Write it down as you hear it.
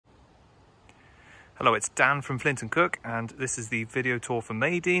Hello, it's Dan from Flint&Cook, and this is the video tour for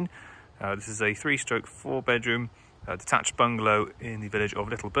Maydeen. This is a 3-stroke 4-bedroom detached bungalow in the village of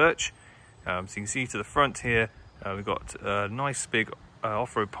Little Birch. So you can see to the front here, we've got a nice big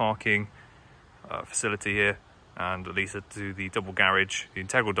off-road parking facility here, and at least to the double garage, the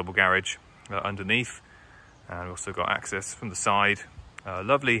integral double garage underneath. And we've also got access from the side,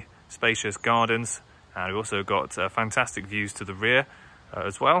 lovely spacious gardens, and we've also got fantastic views to the rear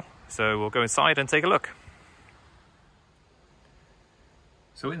as well. So we'll go inside and take a look.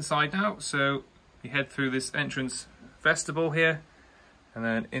 So inside now, so you head through this entrance vestibule here and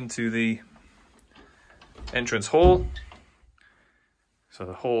then into the entrance hall. So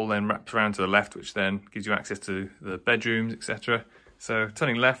the hall then wraps around to the left, which then gives you access to the bedrooms, etc. So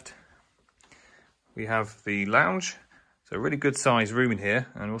turning left, we have the lounge. So a really good sized room in here,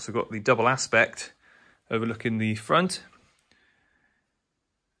 and we've also got the double aspect overlooking the front.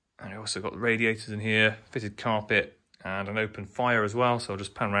 And we've also got the radiators in here, fitted carpet, and an open fire as well. So I'll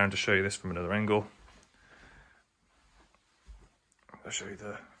just pan around to show you this from another angle. I'll show you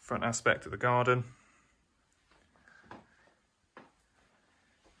the front aspect of the garden.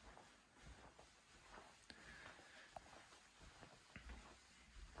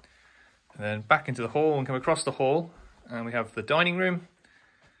 And then back into the hall and come across the hall, and we have the dining room.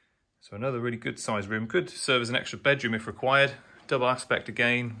 So another really good sized room, could serve as an extra bedroom if required. Double aspect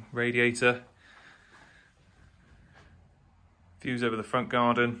again, radiator. Views over the front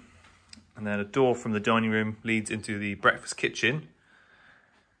garden, and then a door from the dining room leads into the breakfast kitchen.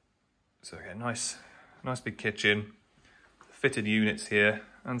 So again, nice big kitchen, fitted units here,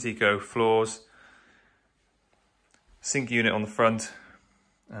 antique oak floors, sink unit on the front,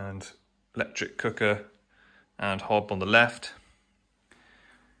 and electric cooker and hob on the left.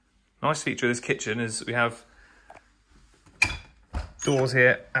 Nice feature of this kitchen is we have doors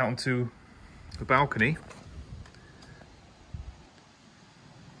here out onto the balcony.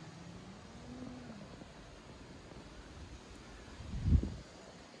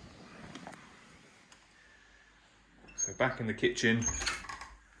 So back in the kitchen,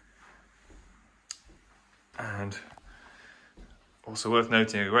 and also worth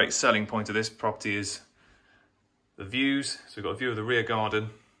noting, a great selling point of this property is the views. So we've got a view of the rear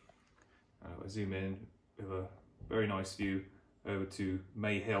garden. I'll zoom in with a very nice view over to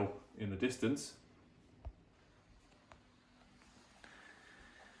May Hill in the distance.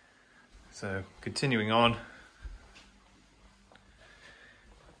 So continuing on,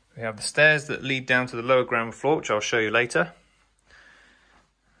 we have the stairs that lead down to the lower ground floor, which I'll show you later.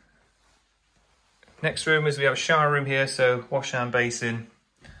 Next room is we have a shower room here, so wash hand basin,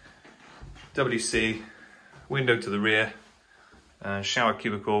 WC, window to the rear, and shower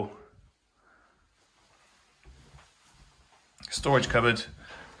cubicle. Storage cupboard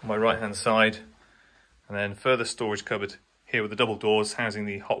on my right hand side, and then further storage cupboard here with the double doors housing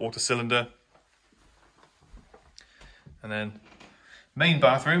the hot water cylinder. And then main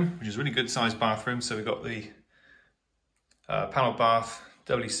bathroom, which is a really good sized bathroom. So we've got the panel bath,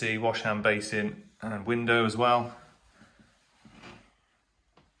 WC, wash hand basin, and window as well.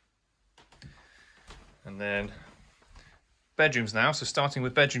 And then bedrooms now, so starting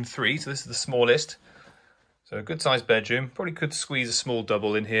with bedroom 3, so this is the smallest. So a good sized bedroom, probably could squeeze a small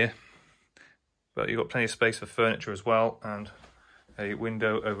double in here, but you've got plenty of space for furniture as well, and a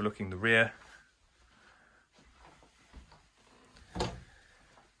window overlooking the rear.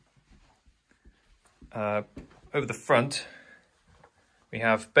 Over the front, we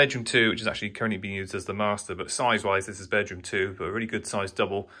have bedroom 2, which is actually currently being used as the master, but size-wise this is bedroom 2, but a really good sized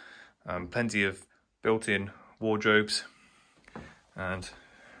double. Plenty of built-in wardrobes, and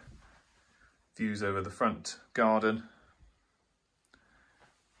views over the front garden.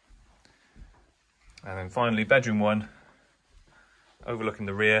 And then finally bedroom 1, overlooking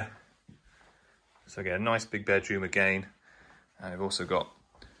the rear. So again, nice big bedroom again, and we've also got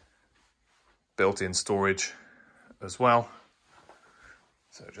built-in storage as well.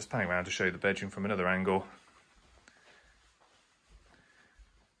 So just panning around to show you the bedroom from another angle.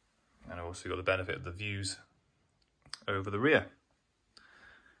 And I've also got the benefit of the views over the rear.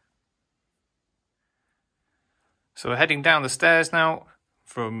 So we're heading down the stairs now,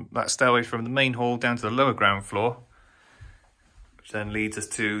 from that stairway from the main hall down to the lower ground floor, which then leads us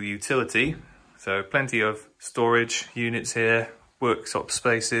to the utility. So plenty of storage units here, worktop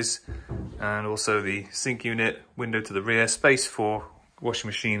spaces, and also the sink unit, window to the rear, space for washing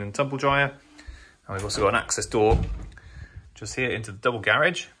machine and tumble dryer. And we've also got an access door just here into the double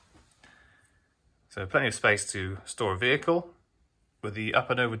garage. So plenty of space to store a vehicle with the up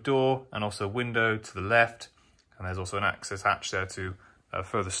and over door, and also a window to the left. And there's also an access hatch there to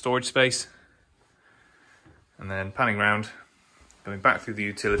further storage space. And then panning round, going back through the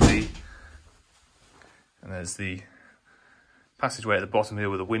utility, and there's the passageway at the bottom here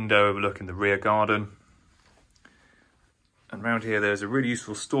with a window overlooking the rear garden. And round here there's a really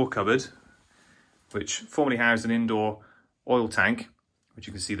useful store cupboard which formerly housed an indoor oil tank, which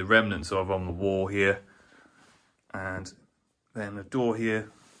you can see the remnants of on the wall here. And then the door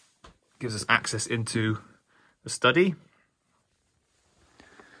here gives us access into the study.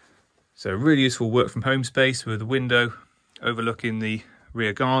 So really useful work from home space with a window overlooking the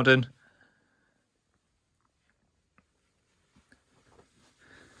rear garden.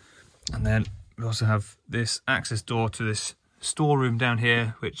 And then we also have this access door to this storeroom down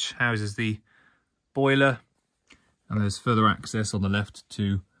here, which houses the boiler. And there's further access on the left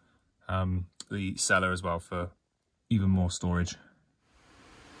to the cellar as well for even more storage.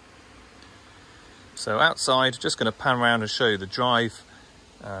 So outside, just going to pan around and show you the drive,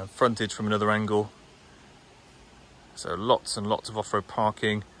 frontage from another angle. So lots and lots of off-road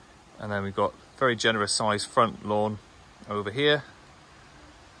parking. And then we've got very generous sized front lawn over here,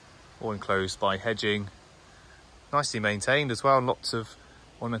 all enclosed by hedging, nicely maintained as well, lots of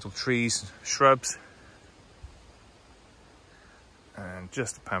ornamental trees, shrubs. And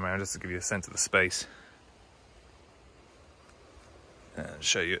just to pan around, just to give you a sense of the space and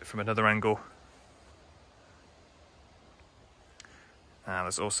show you it from another angle. And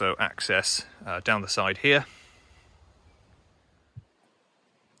there's also access down the side here.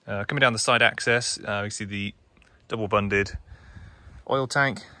 Coming down the side access, you see the double bunded oil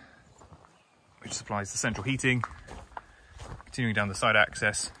tank, which supplies the central heating. Continuing down the side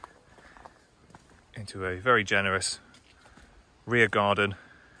access into a very generous rear garden.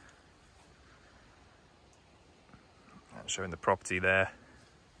 And showing the property there.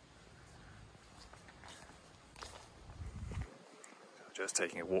 Just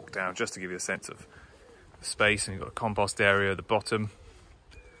taking a walk down just to give you a sense of the space, and you've got a compost area at the bottom.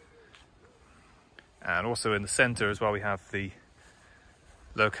 And also in the centre as well, we have the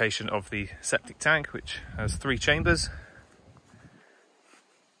location of the septic tank, which has 3 chambers.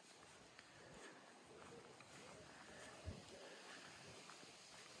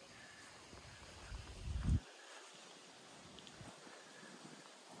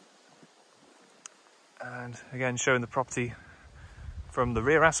 And again, showing the property from the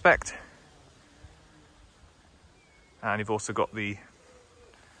rear aspect. And you've also got the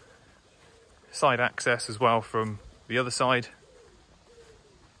side access as well from the other side.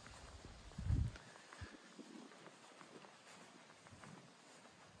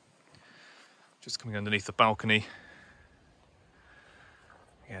 Just coming underneath the balcony.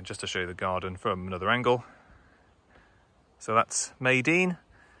 Again, just to show you the garden from another angle. So that's Maydeen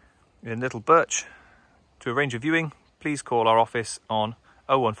in Little Birch. To arrange a viewing, please call our office on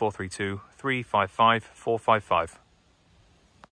 01432 355 455.